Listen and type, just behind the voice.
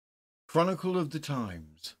Chronicle of the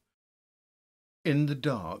Times. In the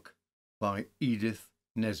Dark by Edith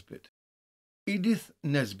Nesbitt. Edith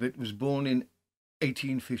Nesbitt was born in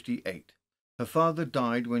 1858. Her father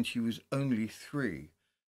died when she was only 3,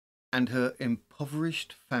 and her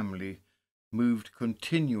impoverished family moved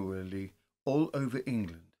continually all over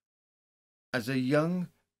England. As a young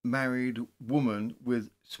married woman with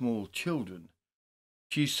small children,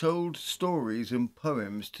 she sold stories and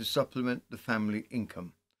poems to supplement the family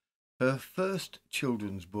income. Her first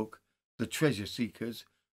children's book, The Treasure Seekers,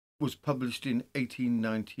 was published in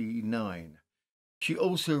 1899. She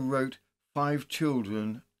also wrote 5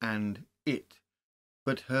 Children and It,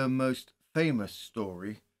 but her most famous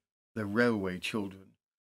story, The Railway Children,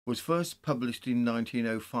 was first published in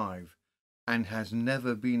 1905 and has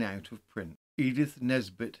never been out of print. Edith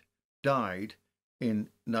Nesbitt died in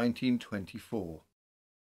 1924.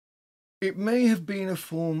 It may have been a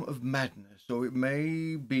form of madness, or it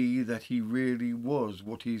may be that he really was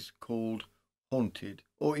what is called haunted,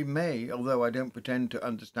 or it may, although I don't pretend to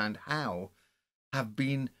understand how, have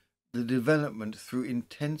been the development through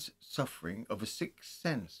intense suffering of a sixth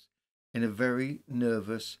sense in a very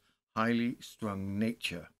nervous, highly strung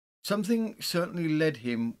nature. Something certainly led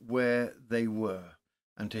him where they were,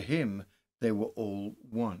 and to him they were all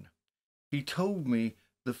one. He told me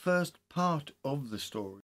the first part of the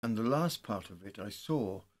story, and the last part of it I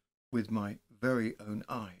saw with my very own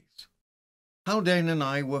eyes. Haldane and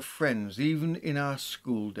I were friends even in our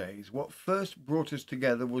school days. What first brought us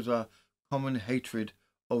together was our common hatred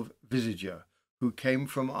of Visger, who came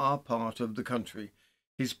from our part of the country.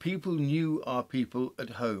 His people knew our people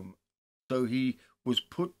at home, so he was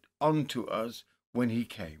put onto us when he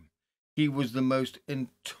came. He was the most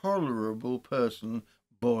intolerable person,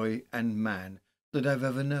 boy and man, that I've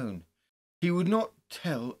ever known. He would not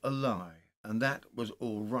tell a lie, and that was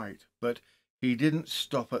all right, but he didn't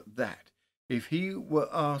stop at that. If he were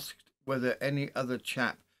asked whether any other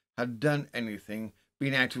chap had done anything,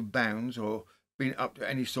 been out of bounds, or been up to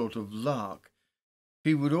any sort of lark,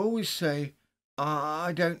 he would always say,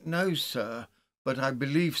 "I don't know, sir, but I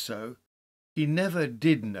believe so." He never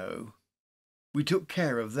did know. We took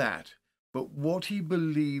care of that, but what he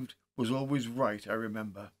believed was always right, I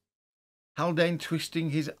remember. Haldane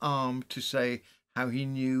twisting his arm to say how he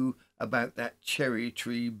knew about that cherry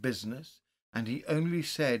tree business, and he only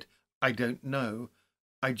said, "I don't know,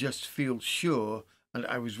 I just feel sure, and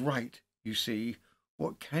I was right, you see."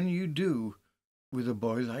 What can you do with a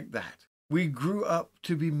boy like that? We grew up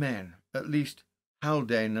to be men, at least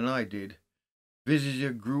Haldane and I did.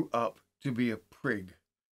 Visger grew up to be a prig.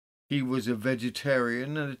 He was a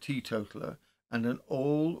vegetarian and a teetotaler, and an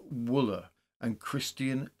all-wooler and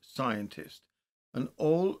Christian Scientist, and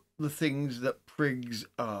all the things that prigs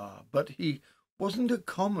are, but he wasn't a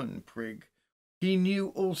common prig. He knew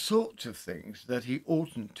all sorts of things that he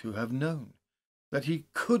oughtn't to have known, that he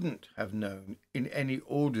couldn't have known in any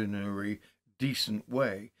ordinary, decent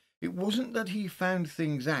way. It wasn't that he found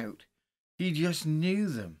things out, he just knew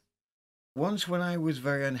them. Once when I was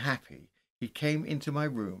very unhappy, he came into my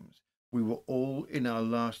rooms. We were all in our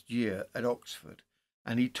last year at Oxford,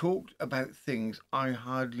 and he talked about things I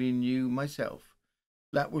hardly knew myself.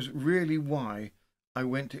 That was really why I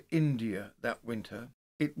went to India that winter.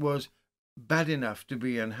 It was bad enough to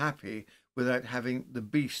be unhappy without having the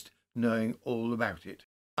beast knowing all about it.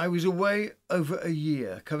 I was away over a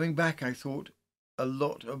year. Coming back, I thought a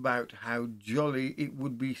lot about how jolly it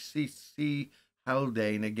would be to see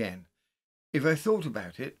Haldane again. If I thought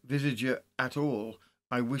about it, Visger at all,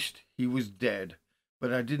 I wished he was dead,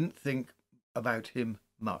 but I didn't think about him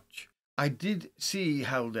much. I did see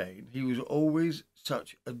Haldane. He was always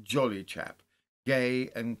such a jolly chap, gay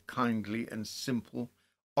and kindly and simple,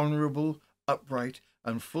 honourable, upright,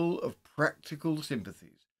 and full of practical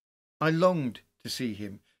sympathies. I longed to see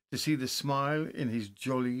him, to see the smile in his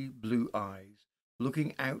jolly blue eyes,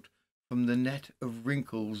 looking out from the net of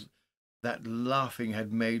wrinkles that laughing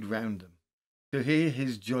had made round them, to hear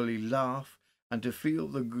his jolly laugh, and to feel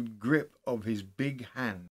the good grip of his big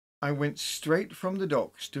hand. I went straight from the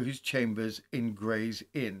docks to his chambers in Gray's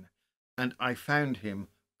Inn, and I found him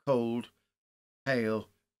cold, pale,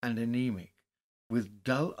 and anemic, with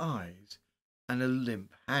dull eyes and a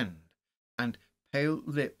limp hand, and pale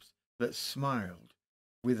lips that smiled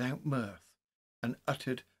without mirth, and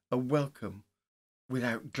uttered a welcome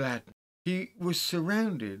without gladness. He was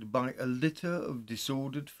surrounded by a litter of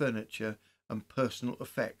disordered furniture and personal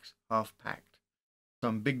effects half packed.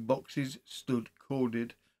 Some big boxes stood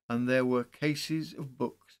corded, and there were cases of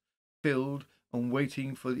books filled and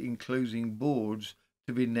waiting for the enclosing boards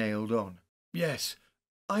to be nailed on. "Yes,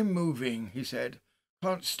 I'm moving," he said.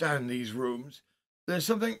 "Can't stand these rooms. There's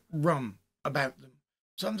something rum about them,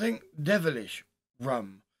 something devilish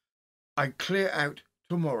rum. I clear out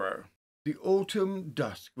tomorrow. The autumn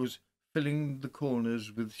dusk was filling the corners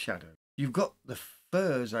with shadow. You've got the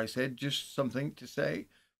furs, I said, just something to say,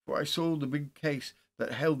 for I saw the big case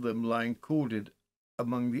that held them lying corded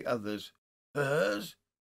among the others. Furs?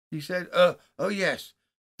 He said. Oh yes.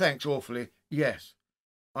 Thanks awfully. Yes.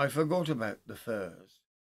 I forgot about the furs.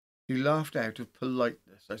 He laughed out of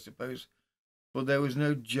politeness, I suppose, for there was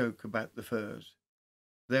no joke about the furs.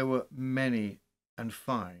 There were many and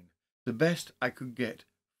fine, the best I could get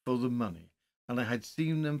for the money, and I had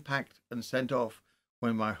seen them packed and sent off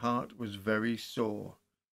when my heart was very sore.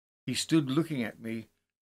 He stood looking at me,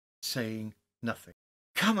 saying nothing.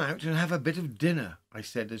 Come out and have a bit of dinner, I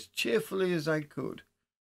said as cheerfully as I could.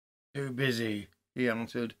 Too busy, he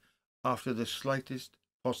answered, after the slightest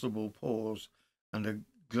possible pause and a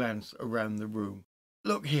glance around the room.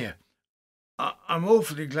 Look here, I'm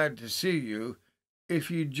awfully glad to see you.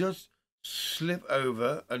 If you just slip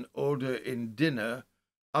over and order in dinner,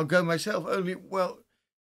 I'll go myself, only, well,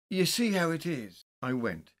 you see how it is. I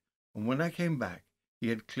went, and when I came back, he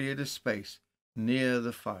had cleared a space near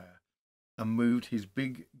the fire and moved his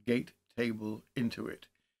big gate table into it.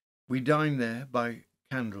 We dined there by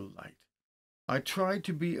candlelight. I tried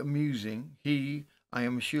to be amusing. He, I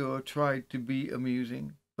am sure, tried to be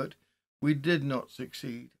amusing, but we did not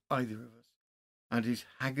succeed, either of us, and his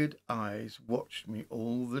haggard eyes watched me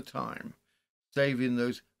all the time, save in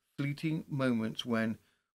those fleeting moments when,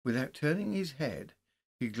 without turning his head,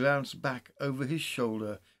 he glanced back over his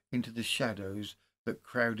shoulder into the shadows that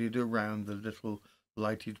crowded around the little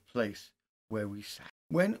lighted place where we sat.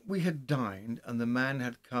 When we had dined and the man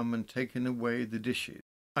had come and taken away the dishes,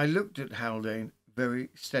 I looked at Haldane very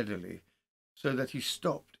steadily, so that he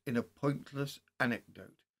stopped in a pointless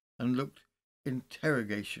anecdote and looked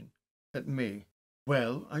interrogation at me.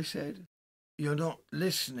 Well, I said. You're not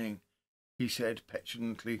listening, he said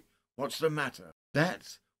petulantly. What's the matter?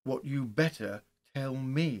 That's what you better tell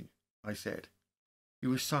me, I said. He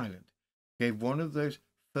was silent, gave one of those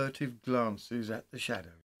furtive glances at the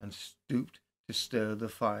shadow, and stooped to stir the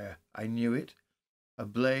fire. I knew it, a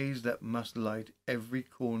blaze that must light every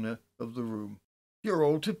corner of the room. You're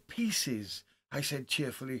all to pieces, I said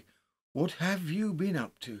cheerfully. What have you been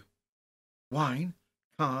up to? Wine,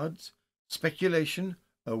 cards, speculation,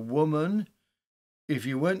 a woman? If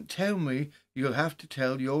you won't tell me, you'll have to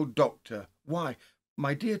tell your doctor. Why,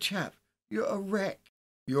 my dear chap, you're a wreck.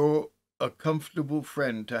 You're a comfortable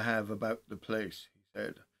friend to have about the place, he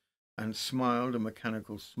said, and smiled a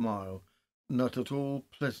mechanical smile, not at all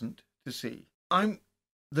pleasant to see. I'm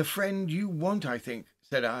the friend you want, I think,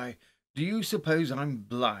 said I. Do you suppose I'm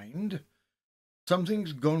blind?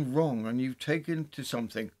 Something's gone wrong and you've taken to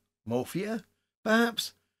something. Morphia,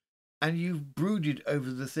 perhaps? And you've brooded over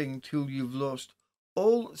the thing till you've lost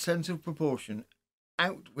all sense of proportion.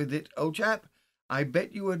 Out with it, old chap. I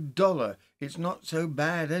bet you $1 it's not so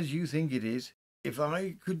bad as you think it is. If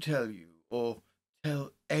I could tell you, or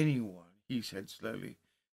tell anyone, he said slowly,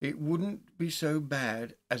 it wouldn't be so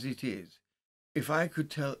bad as it is. If I could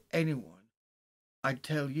tell anyone, I'd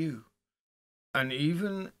tell you. And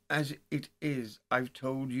even as it is, I've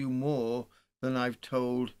told you more than I've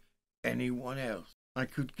told anyone else. I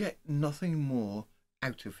could get nothing more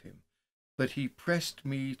out of him, but he pressed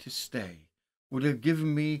me to stay, would have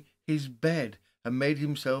given me his bed and made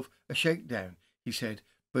himself a shakedown, he said,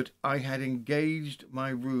 but I had engaged my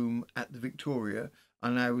room at the Victoria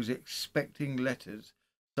and I was expecting letters,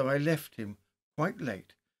 so I left him quite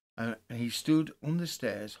late, and he stood on the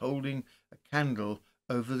stairs holding a candle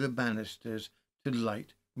over the banisters to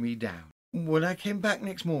light me down. When I came back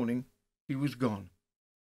next morning, he was gone.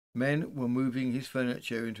 Men were moving his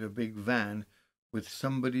furniture into a big van with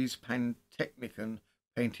somebody's Pantechnicon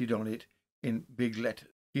painted on it in big letters.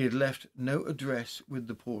 He had left no address with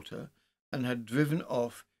the porter and had driven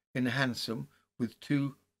off in a hansom with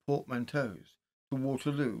 2 portmanteaus to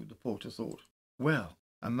Waterloo, the porter thought. Well,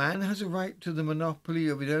 a man has a right to the monopoly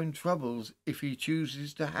of his own troubles if he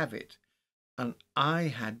chooses to have it, and I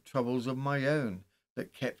had troubles of my own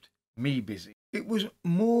that kept me busy. It was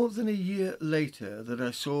more than a year later that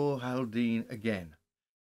I saw Haldane again.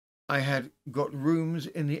 I had got rooms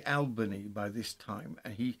in the Albany by this time,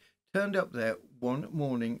 and he turned up there one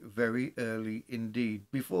morning very early indeed,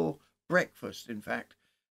 before breakfast, in fact,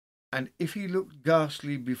 and if he looked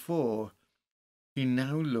ghastly before, he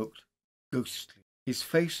now looked ghostly. His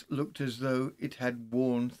face looked as though it had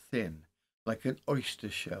worn thin, like an oyster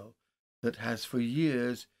shell that has for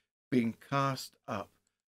years been cast up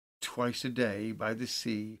twice a day by the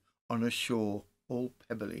sea on a shore all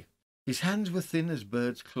pebbly. His hands were thin as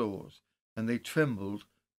birds' claws, and they trembled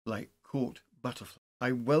like caught butterflies.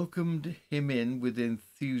 I welcomed him in with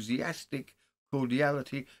enthusiastic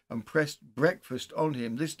cordiality and pressed breakfast on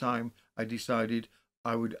him. This time I decided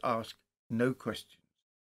I would ask no questions,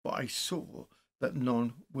 for I saw that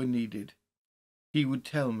none were needed. He would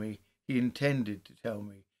tell me, he intended to tell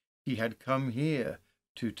me, he had come here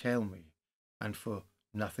to tell me, and for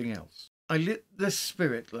nothing else. I lit the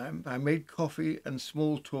spirit lamp, I made coffee and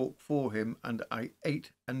small talk for him, and I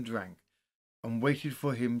ate and drank, and waited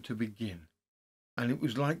for him to begin. And it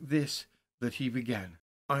was like this that he began.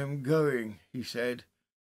 "I am going," he said,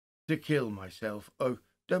 "to kill myself. Oh,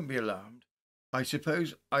 don't be alarmed. I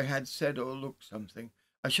suppose I had said or looked something.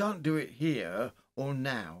 I shan't do it here or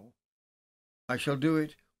now. I shall do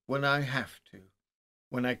it when I have to,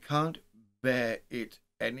 when I can't bear it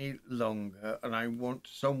any longer, and I want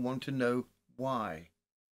someone to know why.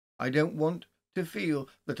 I don't want to feel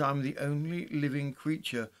that I'm the only living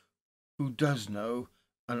creature who does know,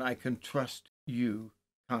 and I can trust you,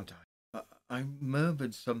 can't I?" I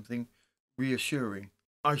murmured something reassuring.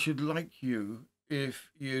 "I should like you,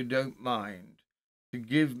 if you don't mind, to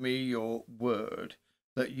give me your word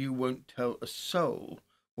that you won't tell a soul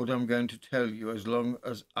what I'm going to tell you as long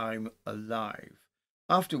as I'm alive.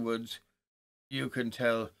 Afterwards, you can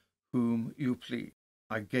tell whom you please."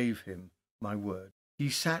 I gave him my word. He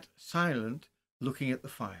sat silent, looking at the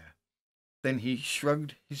fire. Then he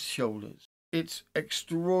shrugged his shoulders. "It's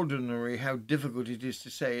extraordinary how difficult it is to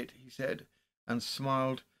say it," he said, and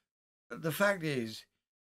smiled. "The fact is,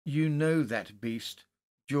 you know that beast,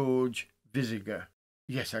 George Visger."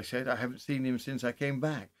 "Yes," I said. "I haven't seen him since I came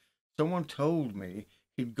back. Someone told me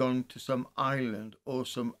he'd gone to some island or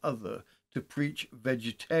some other to preach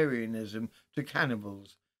vegetarianism to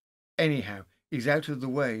cannibals. Anyhow, he's out of the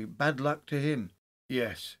way. Bad luck to him."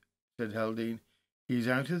 "Yes," said Haldane. "He's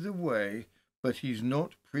out of the way, but he's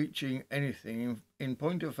not preaching anything. In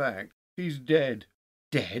point of fact, he's dead."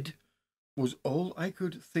 "Dead?" was all I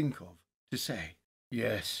could think of to say.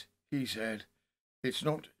 "Yes," he said. "It's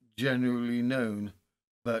not generally known,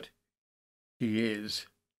 but he is."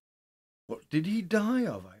 "What did he die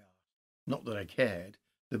of?" I asked. Not that I cared.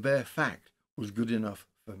 The bare fact was good enough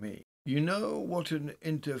for me. "You know what an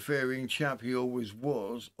interfering chap he always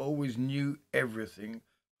was, always knew everything,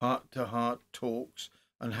 heart-to-heart talks,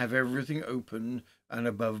 and have everything open and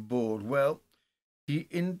above board. Well, he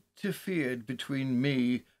interfered between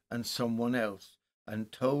me and someone else,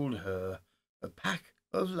 and told her a pack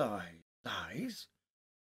of lies." "Lies?"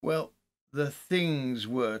 "Well, the things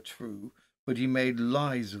were true, but he made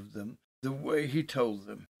lies of them, the way he told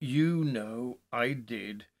them. You know I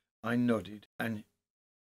did." I nodded. "And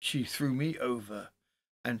she threw me over,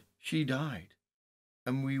 and she died,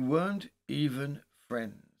 and we weren't even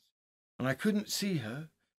friends, and I couldn't see her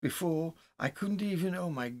before. I couldn't even, oh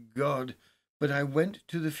my God, but I went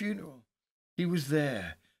to the funeral. He was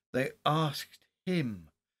there. They asked him,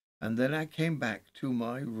 and then I came back to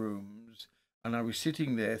my rooms, and I was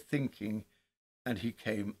sitting there thinking, and he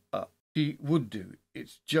came up. He would do.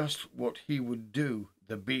 It's just what he would do,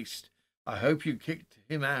 the beast. I hope you kicked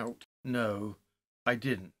him out." "No, I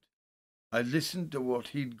didn't. I listened to what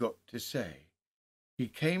he'd got to say. He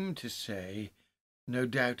came to say, no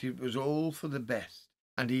doubt it was all for the best,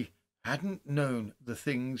 and he hadn't known the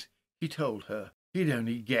things he told her. He'd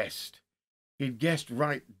only guessed. He'd guessed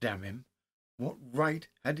right, damn him. What right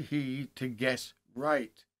had he to guess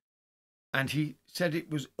right? And he said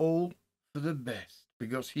it was all for the best,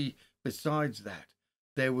 because besides that,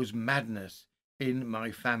 there was madness in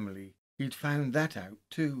my family. He'd found that out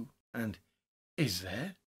too. And is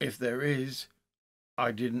there? If there is,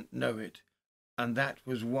 I didn't know it, and that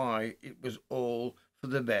was why it was all for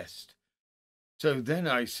the best. So then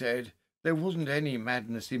I said, there wasn't any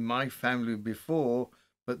madness in my family before,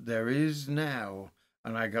 but there is now,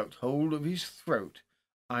 and I got hold of his throat.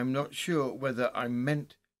 I'm not sure whether I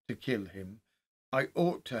meant to kill him. I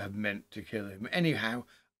ought to have meant to kill him. Anyhow,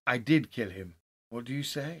 I did kill him." "What do you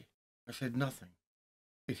say?" I said nothing.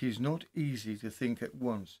 It is not easy to think at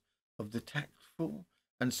once of the tactful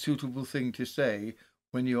and suitable thing to say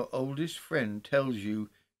when your oldest friend tells you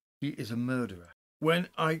he is a murderer. When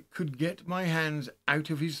I could get my hands out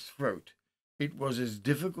of his throat, it was as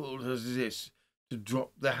difficult as this to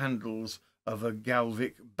drop the handles of a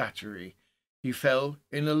Galvic battery. He fell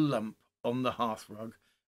in a lump on the hearthrug,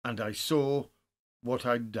 and I saw what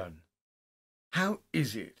I'd done. How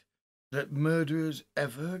is it that murderers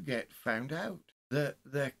ever get found out?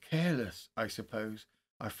 They're careless, I suppose,"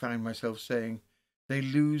 I found myself saying. "They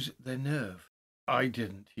lose their nerve." "I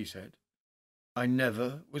didn't," he said. "I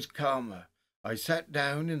never was calmer. I sat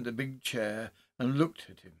down in the big chair and looked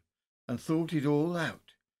at him and thought it all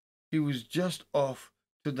out. He was just off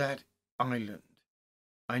to that island.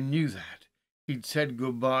 I knew that. He'd said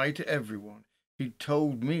goodbye to everyone. He'd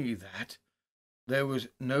told me that there was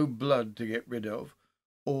no blood to get rid of,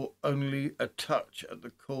 or only a touch at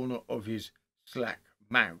the corner of his slack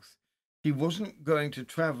mouth. He wasn't going to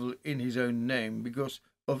travel in his own name because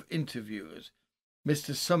of interviewers.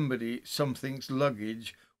 Mr. Somebody Something's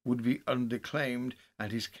luggage would be undeclaimed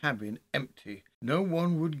and his cabin empty. No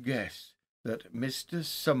one would guess that Mr.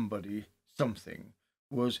 Somebody Something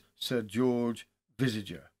was Sir George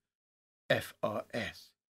Visger,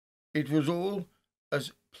 F.R.S. It was all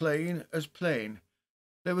as plain as plain.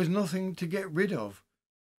 There was nothing to get rid of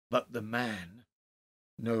but the man.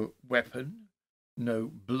 No weapon,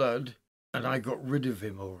 no blood, and I got rid of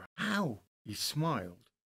him all right. How? He smiled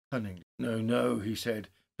cunningly. No, he said,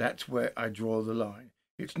 that's where I draw the line.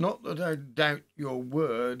 It's not that I doubt your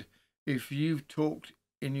word if you've talked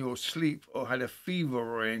in your sleep or had a fever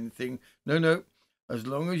or anything. No, as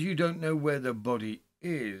long as you don't know where the body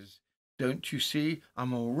is. Don't you see,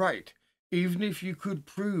 I'm all right. Even if you could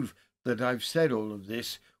prove that I've said all of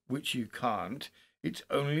this, which you can't, it's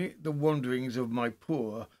only the wanderings of my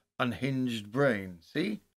poor, unhinged brain.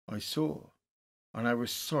 See? I saw, and I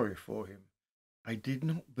was sorry for him. I did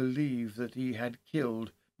not believe that he had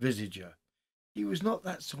killed Visger. He was not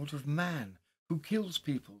that sort of man who kills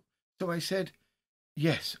people. So I said,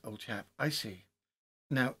 yes, old chap, I see.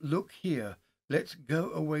 Now look here, let's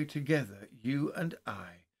go away together, you and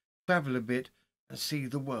I, travel a bit and see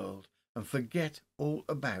the world, and forget all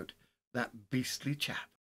about that beastly chap.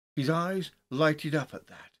 His eyes lighted up at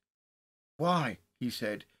that. Why, he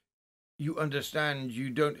said, you understand you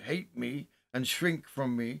don't hate me and shrink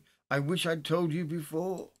from me. I wish I'd told you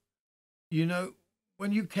before. You know,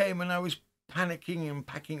 when you came and I was panicking and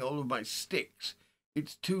packing all of my sticks,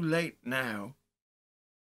 it's too late now.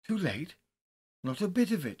 Too late? Not a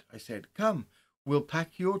bit of it, I said. Come, we'll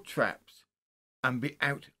pack your traps and be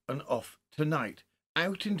out and off tonight,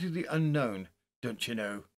 out into the unknown, don't you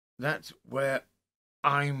know? That's where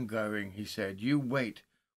I'm going, he said. You wait.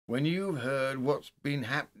 When you've heard what's been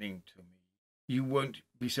happening to me, you won't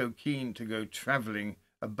be so keen to go travelling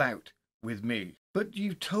about with me. But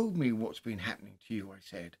you've told me what's been happening to you, I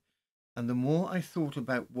said. And the more I thought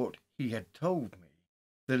about what he had told me,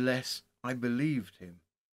 the less I believed him.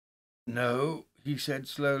 No, he said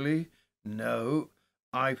slowly. No,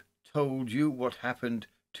 I've told you what happened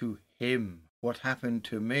to him. What happened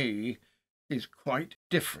to me is quite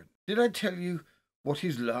different. Did I tell you what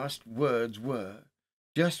his last words were?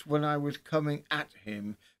 Just when I was coming at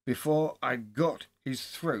him, before I'd got his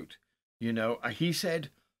throat, you know, he said,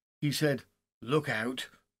 look out,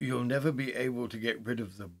 you'll never be able to get rid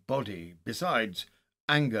of the body. Besides,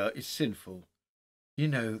 anger is sinful. You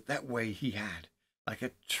know, that way he had, like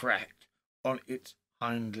a tract on its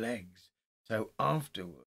hind legs. So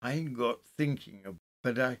afterward, I got thinking of,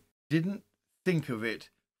 but I didn't think of it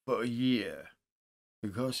for a year,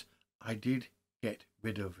 because I did get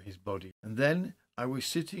rid of his body. And then I was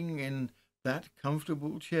sitting in that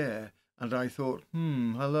comfortable chair, and I thought,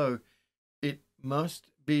 hello, it must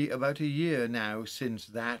be about a year now since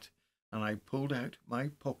that, and I pulled out my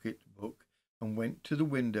pocket book and went to the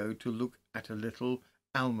window to look at a little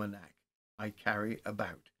almanac I carry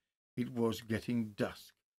about. It was getting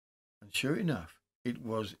dusk, and sure enough, it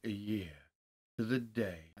was a year to the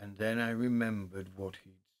day. And then I remembered what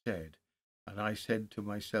he'd said, and I said to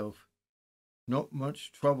myself, not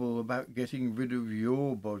much trouble about getting rid of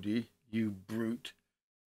your body, you brute.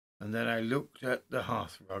 And then I looked at the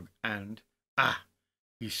hearthrug and,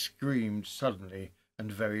 he screamed suddenly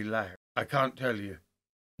and very loud. I can't tell you.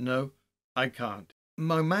 No, I can't.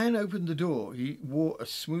 My man opened the door. He wore a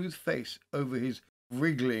smooth face over his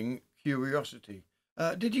wriggling curiosity.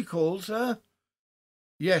 Did you call, sir?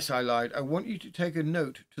 Yes, I lied. I want you to take a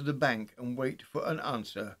note to the bank and wait for an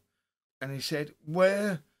answer. And he said,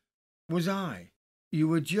 where was I? You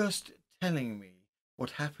were just telling me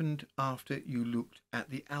what happened after you looked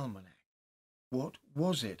at the almanac. What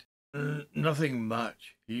was it? Nothing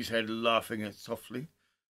much, he said, laughing softly.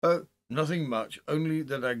 Oh, nothing much, only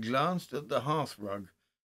that I glanced at the hearthrug,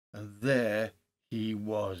 and there he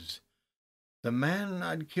was. The man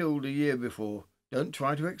I'd killed a year before. Don't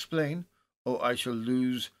try to explain, or I shall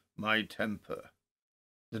lose my temper.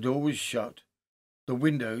 The door was shut. The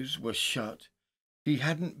windows were shut. He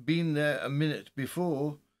hadn't been there a minute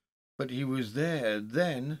before, but he was there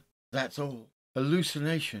then. That's all.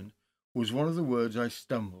 Hallucination was one of the words I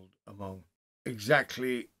stumbled among.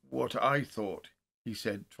 Exactly what I thought, he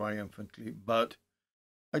said triumphantly, but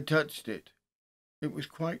I touched it. It was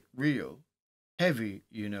quite real. Heavy,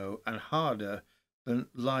 you know, and harder than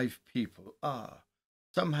live people are.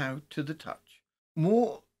 somehow to the touch.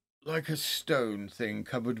 More like a stone thing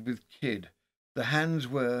covered with kid. The hands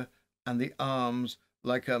were, and the arms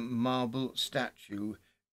like a marble statue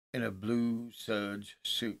in a blue serge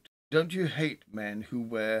suit. Don't you hate men who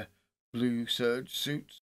wear blue serge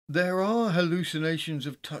suits? There are hallucinations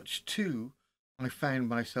of touch too, I found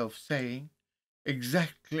myself saying.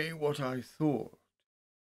 Exactly what I thought,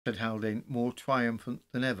 said Haldane, more triumphant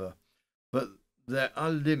than ever. But there are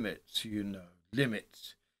limits, you know,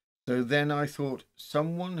 limits. So then I thought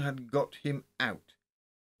someone had got him out,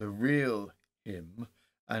 the real him,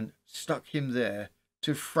 and stuck him there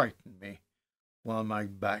to frighten me, while my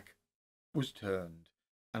back was turned,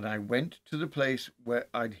 and I went to the place where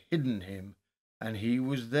I'd hidden him, and he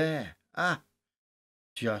was there. Ah,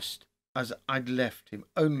 just as I'd left him,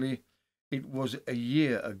 only it was a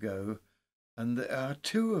year ago, and there are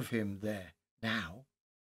two of him there now.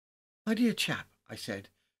 My dear chap, I said,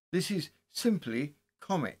 this is simply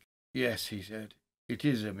comic. Yes, he said, it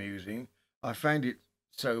is amusing. I find it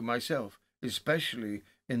so myself, especially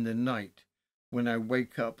in the night when I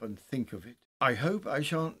wake up and think of it. I hope I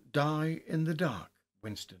shan't die in the dark,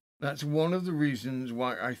 Winston. That's one of the reasons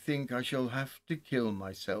why I think I shall have to kill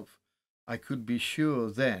myself. I could be sure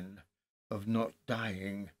then of not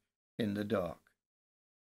dying in the dark.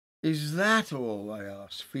 Is that all? I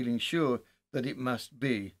asked, feeling sure that it must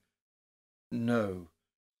be. No,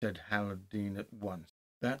 said Haldane at once.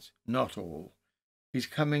 That's not all. He's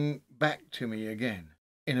coming back to me again.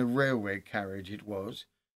 In a railway carriage it was.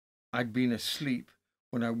 I'd been asleep.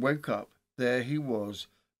 When I woke up, there he was,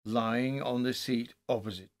 lying on the seat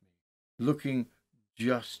opposite me, looking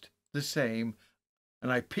just the same,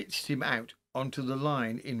 and I pitched him out onto the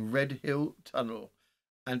line in Red Hill Tunnel.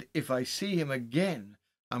 And if I see him again,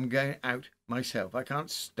 I'm going out myself. I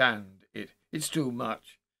can't stand it. It's too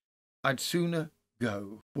much. I'd sooner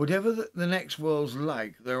go. Whatever the next world's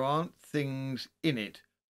like, there aren't things in it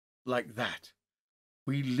like that.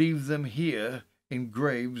 We leave them here in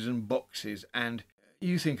graves and boxes, and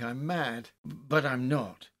you think I'm mad, but I'm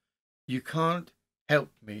not. You can't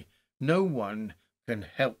help me. No one can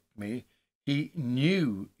help me. He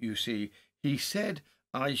knew, you see. He said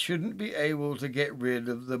I shouldn't be able to get rid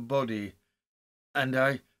of the body, and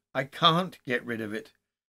I can't get rid of it.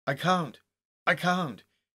 I can't.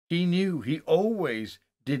 He knew. He always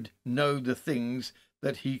did know the things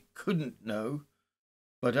that he couldn't know.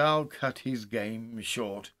 But I'll cut his game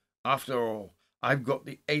short. After all, I've got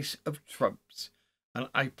the ace of trumps, and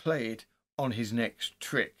I play it on his next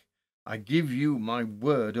trick. I give you my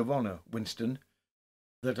word of honour, Winston,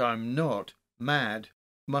 that I'm not mad.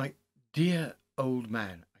 My dear old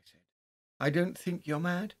man, I said, I don't think you're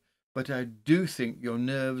mad, but I do think your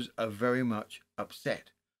nerves are very much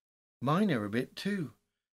upset. Mine are a bit too.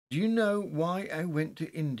 Do you know why I went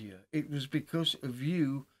to India? It was because of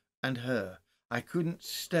you and her. I couldn't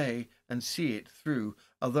stay and see it through,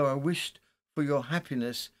 although I wished for your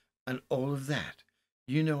happiness and all of that.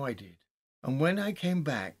 You know I did. And when I came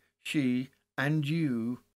back, she and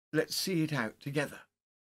you, let's see it out together.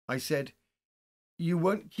 I said, you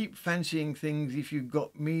won't keep fancying things if you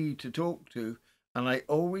got me to talk to, and I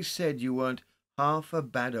always said you weren't half a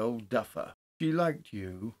bad old duffer. She liked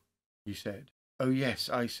you, he said. Oh, yes,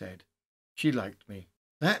 I said. She liked me.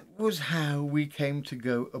 That was how we came to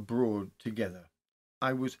go abroad together.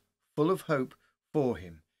 I was full of hope for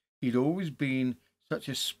him. He'd always been such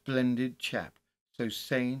a splendid chap, so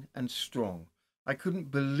sane and strong. I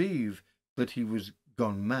couldn't believe that he was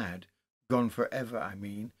gone mad, gone forever, I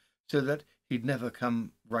mean, so that he'd never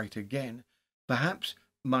come right again. Perhaps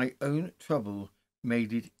my own trouble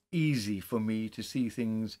made it easy for me to see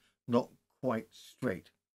things not quite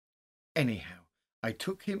straight. Anyhow, I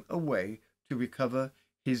took him away to recover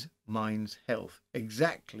his mind's health,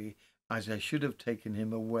 exactly as I should have taken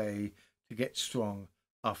him away to get strong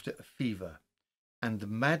after a fever. And the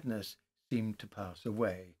madness seemed to pass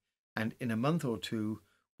away, and in a month or two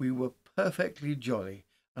we were perfectly jolly,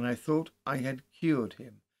 and I thought I had cured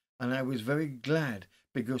him, and I was very glad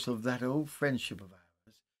because of that old friendship of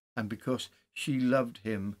ours, and because she loved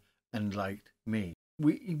him and liked me.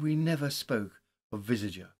 We never spoke of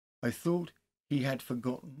Visger. I thought he had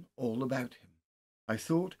forgotten all about him. I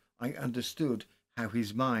thought I understood how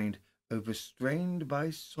his mind, overstrained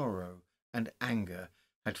by sorrow and anger,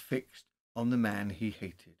 had fixed on the man he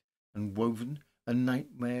hated, and woven a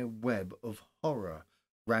nightmare web of horror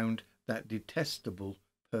round that detestable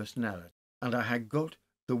personality. And I had got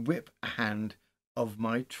the whip hand of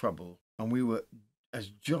my trouble, and we were as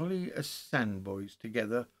jolly as sandboys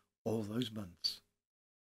together all those months.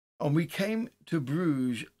 And we came to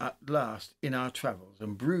Bruges at last in our travels,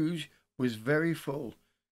 and Bruges was very full.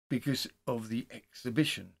 because of the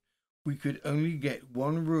exhibition. We could only get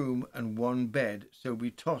one room and one bed, so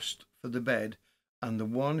we tossed for the bed, and the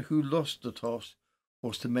one who lost the toss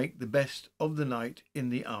was to make the best of the night in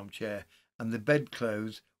the armchair, and the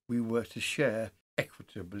bedclothes we were to share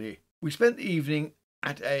equitably. We spent the evening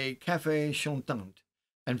at a café chantant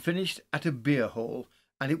and finished at a beer hall,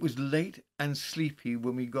 and it was late and sleepy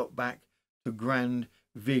when we got back to Grand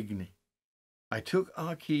Vigne. I took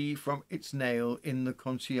our key from its nail in the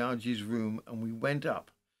concierge's room and we went up.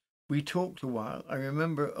 We talked a while, I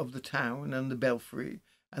remember, of the town and the belfry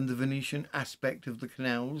and the Venetian aspect of the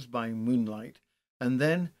canals by moonlight, and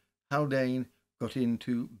then Haldane got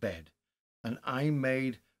into bed, and I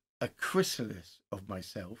made a chrysalis of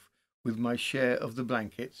myself with my share of the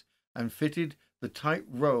blankets and fitted the tight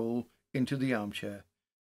roll into the armchair.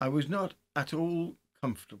 I was not at all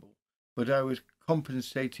comfortable, but I was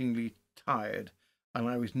compensatingly tired, and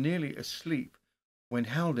I was nearly asleep when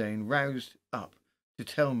Haldane roused up to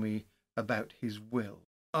tell me about his will.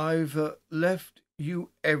 "I've left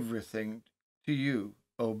you everything to you,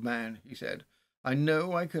 old man," he said. "I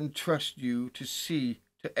know I can trust you to see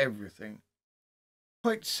to everything."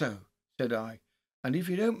 "Quite so," said I, "and if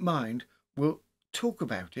you don't mind, we'll talk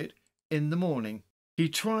about it in the morning." He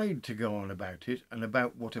tried to go on about it and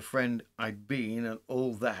about what a friend I'd been and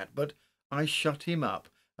all that, but I shut him up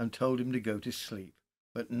and told him to go to sleep.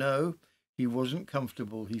 But no, he wasn't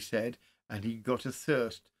comfortable, he said, and he'd got a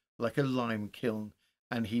thirst like a lime kiln,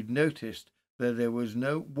 and he'd noticed that there was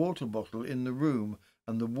no water bottle in the room,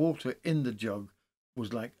 and the water in the jug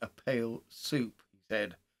was like a pale soup, he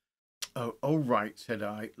said. "Oh, all right," said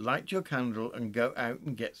I. "Light your candle and go out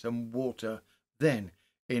and get some water. Then,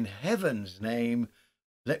 in heaven's name,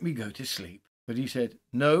 let me go to sleep." But he said,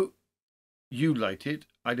 "No, you light it.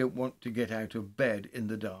 I don't want to get out of bed in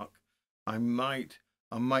the dark. I might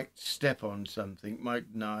step on something,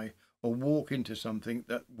 mightn't I? Or walk into something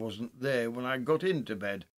that wasn't there when I got into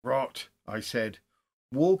bed." "Rot," I said.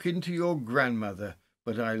 "Walk into your grandmother."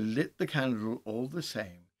 But I lit the candle all the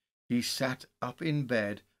same. He sat up in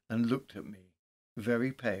bed and looked at me,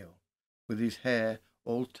 very pale, with his hair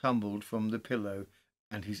all tumbled from the pillow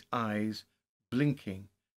and his eyes blinking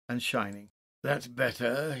and shining. "That's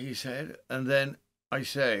better," he said, and then, "I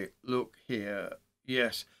say, look here.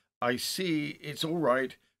 Yes, I see it's all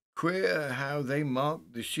right. Queer how they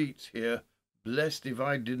mark the sheets here. Blessed if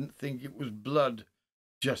I didn't think it was blood,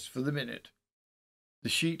 just for the minute." The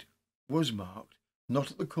sheet was marked,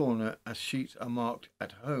 not at the corner as sheets are marked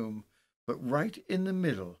at home, but right in the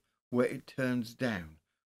middle where it turns down,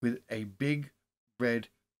 with a big red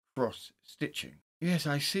cross stitching. "Yes,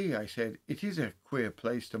 I see," I said. "It is a queer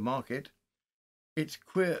place to mark it." "It's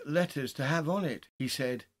queer letters to have on it," he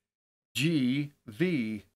said.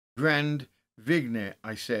 G.V. Grand Vigne,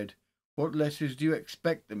 I said. "What letters do you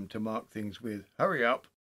expect them to mark things with? Hurry up."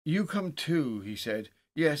 "You come too," he said.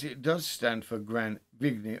 "Yes, it does stand for Grand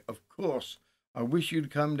Vigne, of course. I wish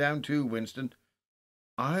you'd come down too, Winston."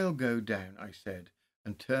 "I'll go down," I said,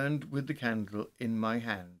 and turned with the candle in my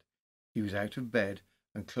hand. He was out of bed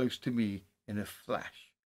and close to me in a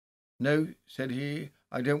flash. "No," said he,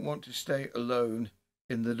 "I don't want to stay alone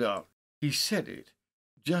in the dark." He said it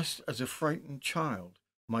just as a frightened child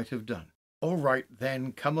might have done. "All right,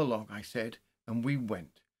 then, come along," I said, and we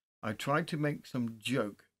went. I tried to make some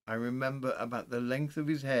joke, I remember, about the length of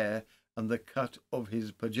his hair and the cut of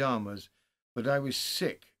his pajamas, but I was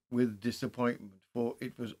sick with disappointment, for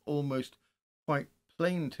it was almost quite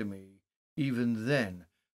plain to me, even then,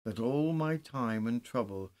 that all my time and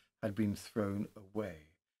trouble had been thrown away,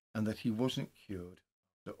 and that he wasn't cured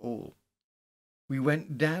after all. We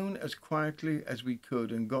went down as quietly as we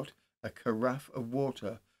could and got a carafe of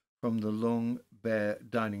water from the long, bare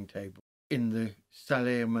dining table in the salle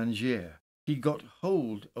à manger. He got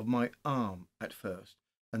hold of my arm at first,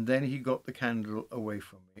 and then he got the candle away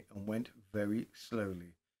from me and went very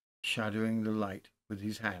slowly, shadowing the light with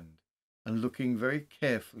his hand and looking very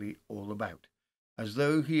carefully all about, as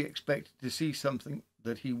though he expected to see something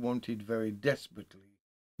that he wanted very desperately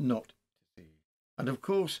not to see. And of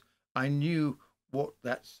course I knew what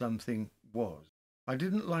that something was. I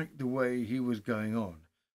didn't like the way he was going on.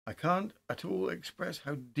 I can't at all express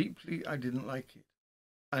how deeply I didn't like it.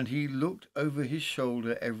 And he looked over his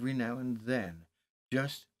shoulder every now and then,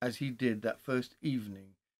 just as he did that first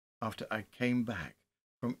evening after I came back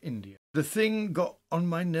from India. The thing got on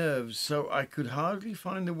my nerves so I could hardly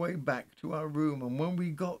find the way back to our room, and when we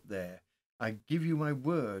got there, I give you my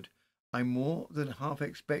word, I more than half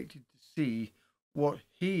expected to see what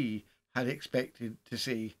he had expected to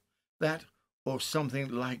see, that or something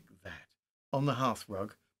like that, on the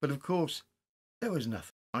hearthrug, but of course there was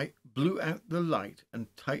nothing. I blew out the light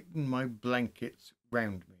and tightened my blankets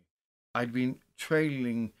round me. I'd been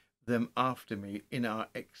trailing them after me in our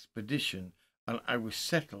expedition, and I was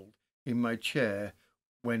settled in my chair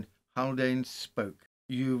when Haldane spoke.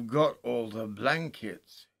 "You've got all the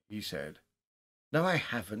blankets," he said. "No, I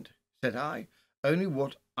haven't," said I. "Only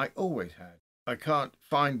what I always had." "I can't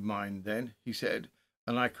find mine then," he said,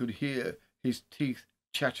 and I could hear his teeth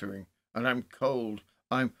chattering. "And I'm cold.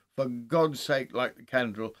 For God's sake, light the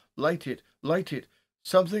candle. Light it, light it.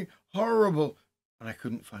 Something horrible." And I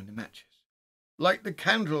couldn't find the matches. Light the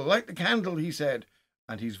candle, he said,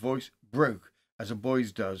 and his voice broke as a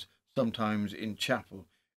boy's does sometimes in chapel.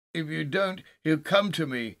 "If you don't, he'll come to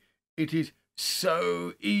me. It is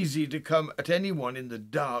so easy to come at anyone in the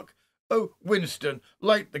dark. Oh, Winston,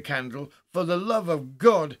 light the candle. For the love of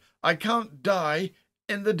God, I can't die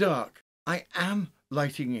in the dark." "I am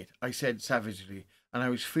lighting it," I said savagely, and I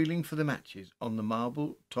was feeling for the matches on the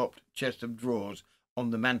marble-topped chest of drawers, on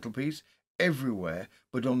the mantelpiece, everywhere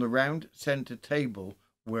but on the round centre table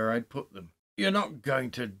where I'd put them. "You're not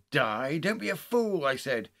going to die. Don't be a fool," I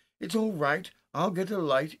said. "It's all right. I'll get a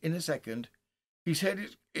light in a second." He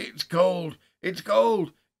said, It's cold. It's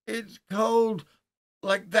cold. It's cold,"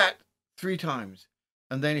 like that 3 times.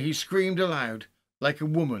 And then he screamed aloud, like a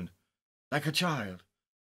woman, like a child,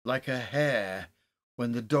 like a hare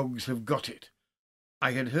when the dogs have got it.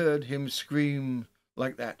 I had heard him scream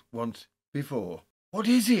like that once before. "What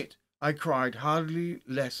is it?" I cried, hardly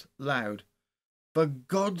less loud. "For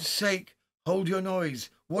God's sake, hold your noise.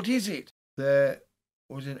 What is it?" There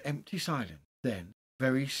was an empty silence. Then,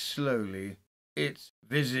 very slowly, "It's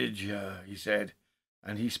Visger," he said,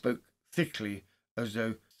 and he spoke thickly as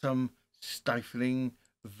though some stifling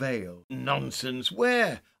veil. "Nonsense!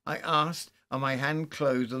 Where?" I asked, and my hand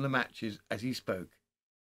closed on the matches as he spoke.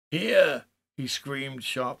 "Here!" he screamed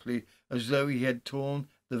sharply, as though he had torn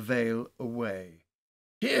the veil away.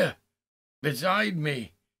 "Here! Beside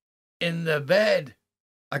me! In the bed!"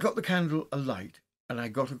 I got the candle alight, and I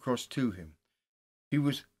got across to him. He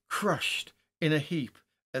was crushed in a heap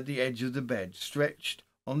at the edge of the bed. Stretched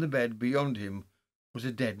on the bed beyond him was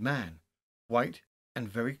a dead man, white and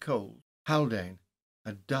very cold. Haldane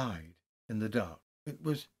had died in the dark. It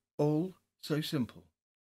was all so simple.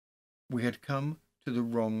 We had come to the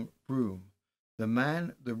wrong room. The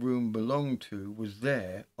man the room belonged to was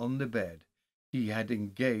there on the bed he had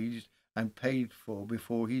engaged and paid for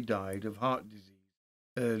before he died of heart disease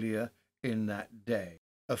earlier in that day.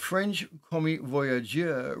 A French commis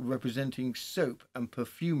voyageur representing soap and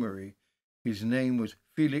perfumery. His name was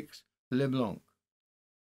Felix Leblanc.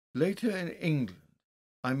 Later in England,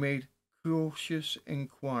 I made cautious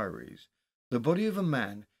inquiries. The body of a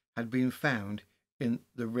man had been found in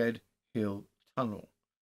the Red Hill Tunnel.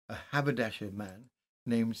 A haberdasher man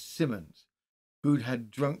named Simmons, who'd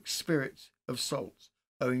had drunk spirits of salts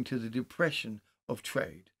owing to the depression of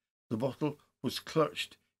trade. The bottle was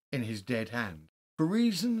clutched in his dead hand. For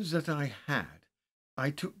reasons that I had,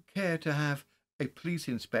 I took care to have a police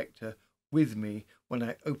inspector with me when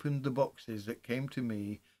I opened the boxes that came to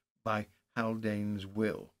me by Haldane's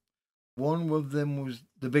will. One of them was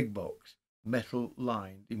the big box, metal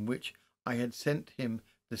lined, in which I had sent him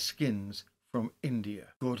the skins from India.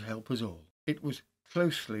 God help us all. It was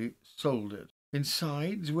closely soldered.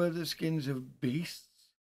 Inside were the skins of beasts?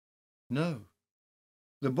 No.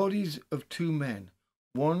 The bodies of 2 men.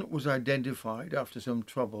 One was identified after some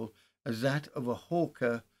trouble as that of a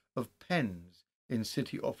hawker of pens in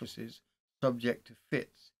city offices, subject to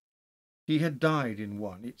fits. He had died in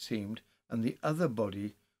one, it seemed, and the other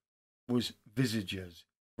body was Visger's,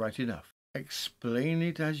 right enough. Explain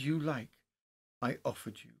it as you like. I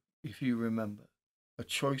offered you, if you remember, a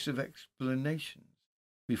choice of explanations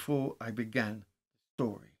before I began the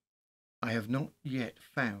story. I have not yet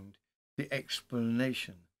found the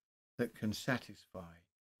explanation that can satisfy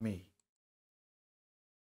me.